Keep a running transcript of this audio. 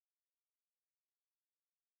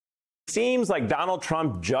Seems like Donald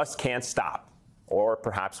Trump just can't stop, or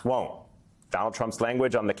perhaps won't. Donald Trump's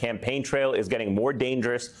language on the campaign trail is getting more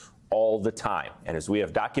dangerous all the time. And as we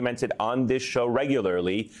have documented on this show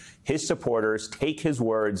regularly, his supporters take his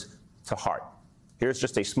words to heart. Here's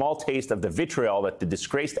just a small taste of the vitriol that the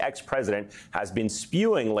disgraced ex-president has been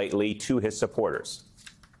spewing lately to his supporters.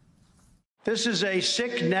 This is a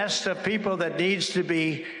sick nest of people that needs to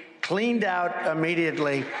be cleaned out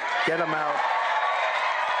immediately. Get them out.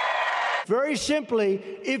 Very simply,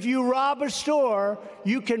 if you rob a store,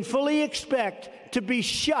 you can fully expect to be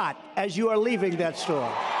shot as you are leaving that store.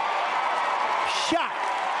 Shot.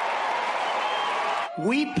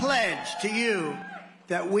 We pledge to you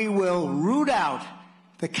that we will root out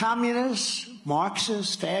the communists,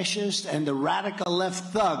 Marxists, fascists, and the radical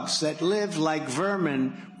left thugs that live like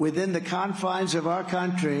vermin within the confines of our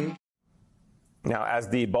country. Now, as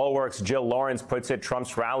the Bulwark's Jill Lawrence puts it,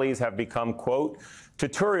 Trump's rallies have become, quote,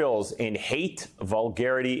 tutorials in hate,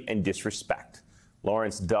 vulgarity, and disrespect.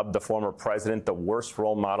 Lawrence dubbed the former president the worst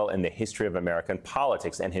role model in the history of American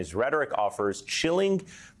politics, and his rhetoric offers chilling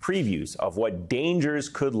previews of what dangers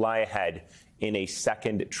could lie ahead in a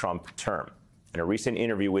second Trump term. In a recent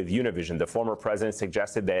interview with Univision, the former president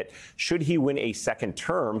suggested that should he win a second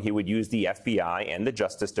term, he would use the FBI and the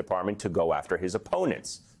Justice Department to go after his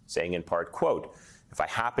opponents, saying in part, quote, if I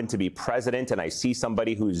happen to be president and I see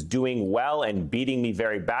somebody who's doing well and beating me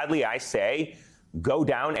very badly, I say, go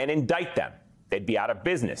down and indict them. They'd be out of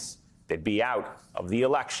business. They'd be out of the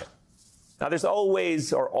election. Now, there's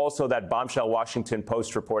always or also that bombshell Washington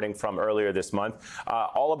Post reporting from earlier this month,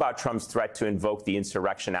 all about Trump's threat to invoke the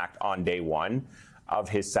Insurrection Act on day one of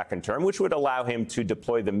his second term, which would allow him to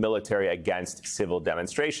deploy the military against civil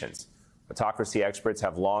demonstrations. Autocracy experts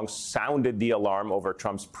have long sounded the alarm over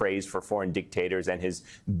Trump's praise for foreign dictators and his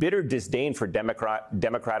bitter disdain for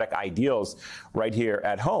democratic ideals right here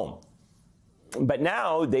at home. But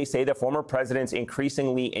now they say the former president's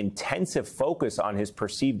increasingly intensive focus on his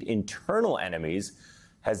perceived internal enemies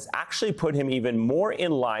has actually put him even more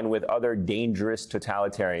in line with other dangerous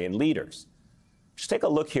totalitarian leaders. Just take a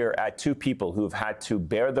look here at two people who have had to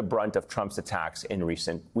bear the brunt of Trump's attacks in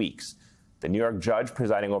recent weeks. The New York judge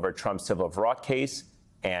presiding over Trump's civil fraud case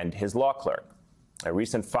and his law clerk. A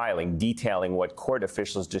recent filing detailing what court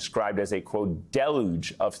officials described as a, quote,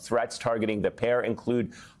 deluge of threats targeting the pair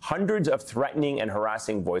include hundreds of threatening and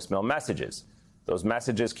harassing voicemail messages. Those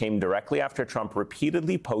messages came directly after Trump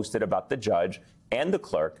repeatedly posted about the judge and the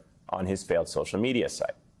clerk on his failed social media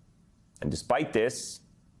site. And despite this,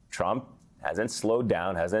 Trump hasn't slowed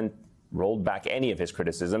down, hasn't rolled back any of his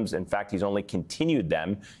criticisms. In fact, he's only continued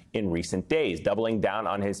them in recent days, doubling down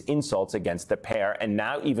on his insults against the pair and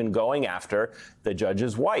now even going after the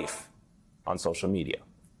judge's wife on social media.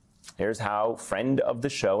 Here's how friend of the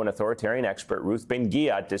show and authoritarian expert Ruth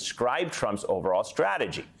Ben-Ghiat described Trump's overall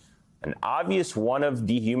strategy. An obvious one of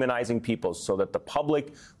dehumanizing people so that the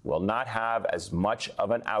public will not have as much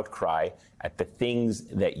of an outcry at the things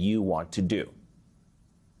that you want to do.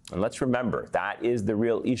 And let's remember, that is the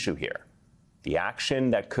real issue here. The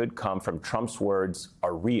action that could come from Trump's words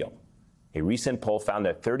are real. A recent poll found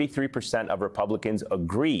that 33% of Republicans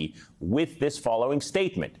agree with this following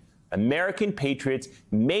statement. American patriots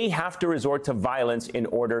may have to resort to violence in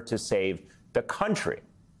order to save the country.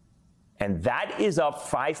 And that is up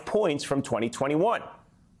 5 points from 2021.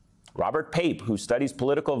 Robert Pape, who studies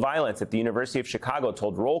political violence at the University of Chicago,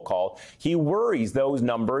 told Roll Call he worries those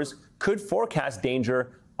numbers could forecast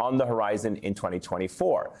danger on the horizon in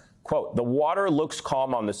 2024. Quote, the water looks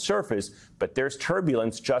calm on the surface, but there's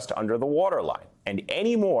turbulence just under the waterline. And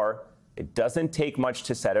anymore, it doesn't take much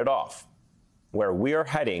to set it off. Where we're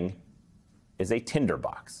heading is a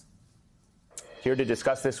tinderbox. Here to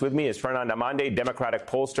discuss this with me is Fernand Amande, Democratic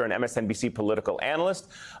pollster and MSNBC political analyst,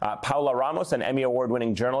 Paula Ramos, an Emmy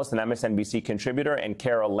Award-winning journalist and MSNBC contributor, and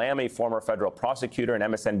Carol Lamb, a former federal prosecutor and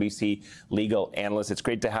MSNBC legal analyst. It's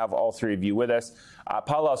great to have all three of you with us.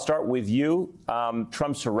 Paula, I'll start with you.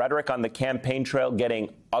 Trump's rhetoric on the campaign trail getting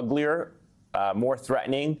uglier, more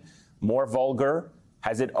threatening, more vulgar.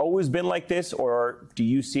 Has it always been like this, or do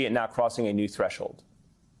you see it now crossing a new threshold?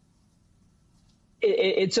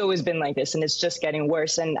 It's always been like this, and it's just getting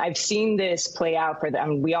worse. And I've seen this play out for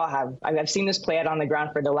them. We all have. I've seen this play out on the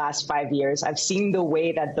ground for the last 5 years. I've seen the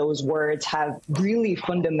way that those words have really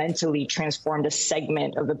fundamentally transformed a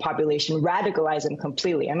segment of the population, radicalized them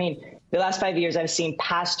completely. I mean, the last 5 years, I've seen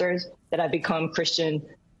pastors that have become Christian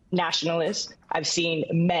nationalists. I've seen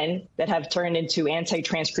men that have turned into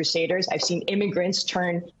anti-trans crusaders. I've seen immigrants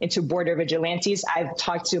turn into border vigilantes. I've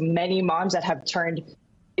talked to many moms that have turned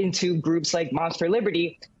into groups like Moms for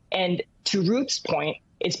Liberty. And to Ruth's point,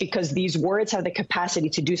 it's because these words have the capacity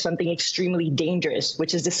to do something extremely dangerous,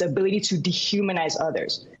 which is this ability to dehumanize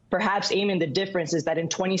others. Perhaps, Ayman, the difference is that in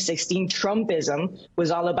 2016, Trumpism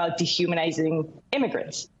was all about dehumanizing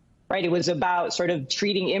immigrants, right? It was about sort of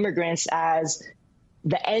treating immigrants as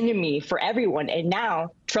the enemy for everyone. And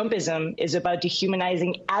now Trumpism is about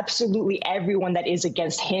dehumanizing absolutely everyone that is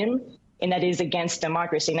against him and that is against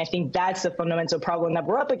democracy. And I think that's the fundamental problem that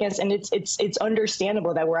we're up against. And it's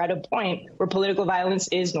understandable that we're at a point where political violence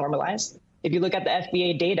is normalized. If you look at the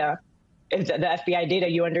FBI data,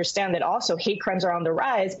 you understand that also hate crimes are on the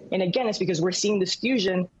rise. And again, it's because we're seeing this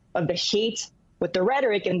fusion of the hate with the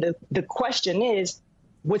rhetoric. And the question is,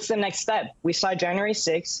 what's the next step? We saw January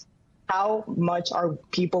 6th. How much are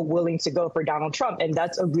people willing to go for Donald Trump? And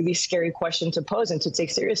that's a really scary question to pose and to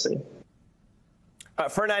take seriously.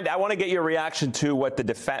 Fernand, I want to get your reaction to what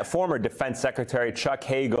the former Defense Secretary Chuck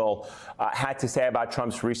Hagel had to say about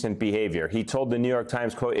Trump's recent behavior. He told the New York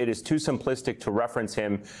Times, quote, "It is too simplistic to reference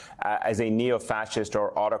him as a neo-fascist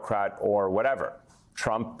or autocrat or whatever.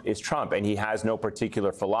 Trump is Trump, and he has no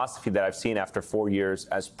particular philosophy that I've seen after 4 years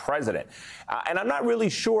as president." And I'm not really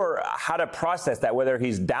sure how to process that, whether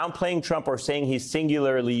he's downplaying Trump or saying he's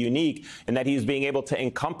singularly unique and that he's being able to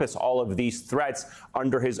encompass all of these threats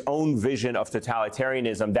under his own vision of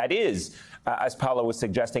totalitarianism. That is, as Paula was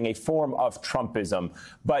suggesting, a form of Trumpism.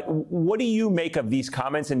 But what do you make of these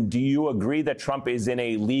comments, and do you agree that Trump is in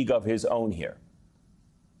a league of his own here?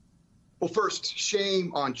 Well, first,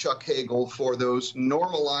 shame on Chuck Hagel for those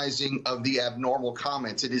normalizing of the abnormal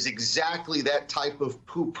comments. It is exactly that type of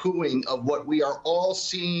poo-pooing of what we are all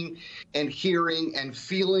seeing and hearing and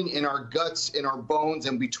feeling in our guts, in our bones,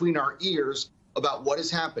 and between our ears about what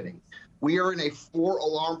is happening. We are in a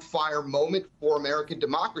four-alarm fire moment for American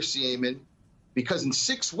democracy, Ayman, because in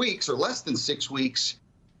 6 weeks, or less than 6 weeks,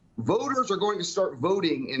 voters are going to start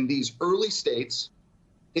voting in these early states.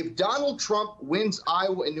 If Donald Trump wins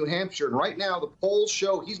Iowa and New Hampshire, and right now the polls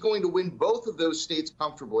show he's going to win both of those states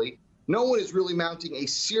comfortably, no one is really mounting a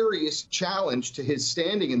serious challenge to his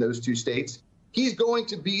standing in those two states. He's going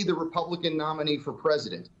to be the Republican nominee for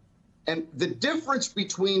president. And the difference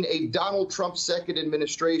between a Donald Trump second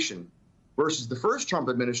administration versus the first Trump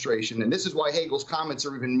administration, and this is why Hagel's comments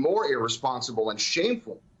are even more irresponsible and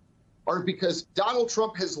shameful, are because Donald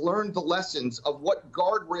Trump has learned the lessons of what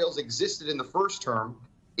guardrails existed in the first term.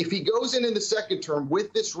 If he goes in the second term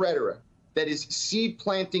with this rhetoric that is seed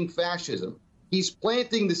planting fascism, he's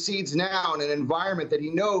planting the seeds now in an environment that he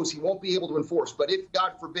knows he won't be able to enforce. But if,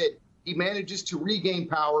 God forbid, he manages to regain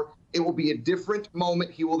power, it will be a different moment.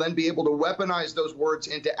 He will then be able to weaponize those words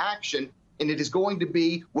into action. And it is going to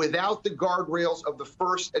be without the guardrails of the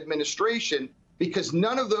first administration, because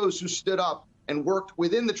none of those who stood up and worked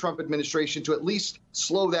within the Trump administration to at least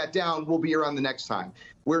slow that down will be around the next time.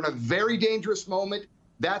 We're in a very dangerous moment.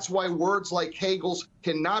 That's why words like Hagel's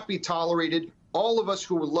cannot be tolerated. All of us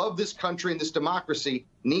who love this country and this democracy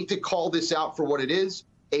need to call this out for what it is,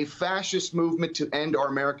 a fascist movement to end our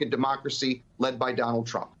American democracy led by Donald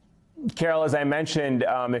Trump. Carol, as I mentioned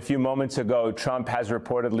a few moments ago, Trump has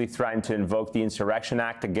reportedly threatened to invoke the Insurrection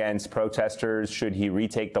Act against protesters should he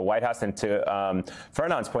retake the White House. And to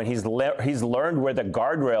Fernand's point, he's learned where the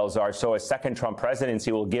guardrails are, so a second Trump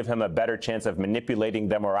presidency will give him a better chance of manipulating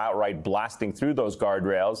them or outright blasting through those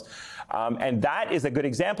guardrails. And that is a good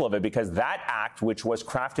example of it, because that act, which was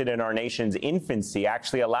crafted in our nation's infancy,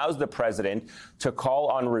 actually allows the president to call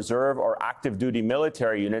on reserve or active duty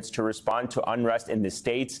military units to respond to unrest in the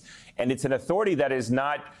states. And it's an authority that is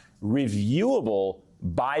not reviewable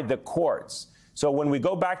by the courts. So when we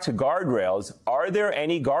go back to guardrails, are there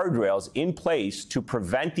any guardrails in place to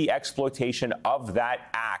prevent the exploitation of that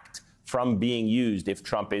act from being used if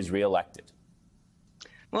Trump is reelected?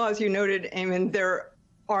 Well, as you noted, Ayman, there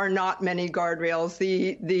are not many guardrails.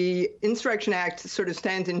 The Insurrection Act sort of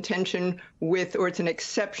stands in tension with, or it's an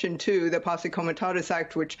exception to, the Posse Comitatus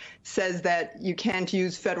Act, which says that you can't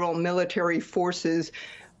use federal military forces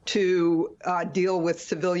to deal with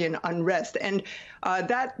civilian unrest. And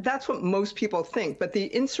that's what most people think. But the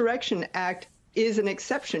Insurrection Act is an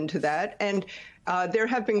exception to that. And there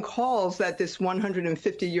have been calls that this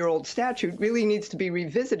 150-year-old statute really needs to be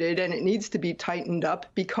revisited, and it needs to be tightened up,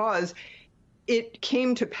 because it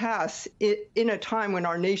came to pass in a time when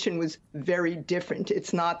our nation was very different.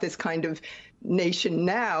 It's not this kind of nation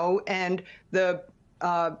now. And that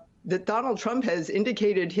Donald Trump has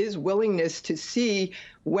indicated his willingness to see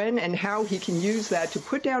when and how he can use that to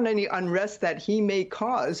put down any unrest that he may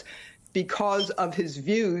cause because of his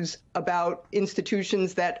views about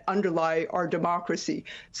institutions that underlie our democracy.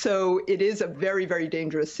 So it is a very, very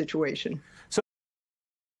dangerous situation.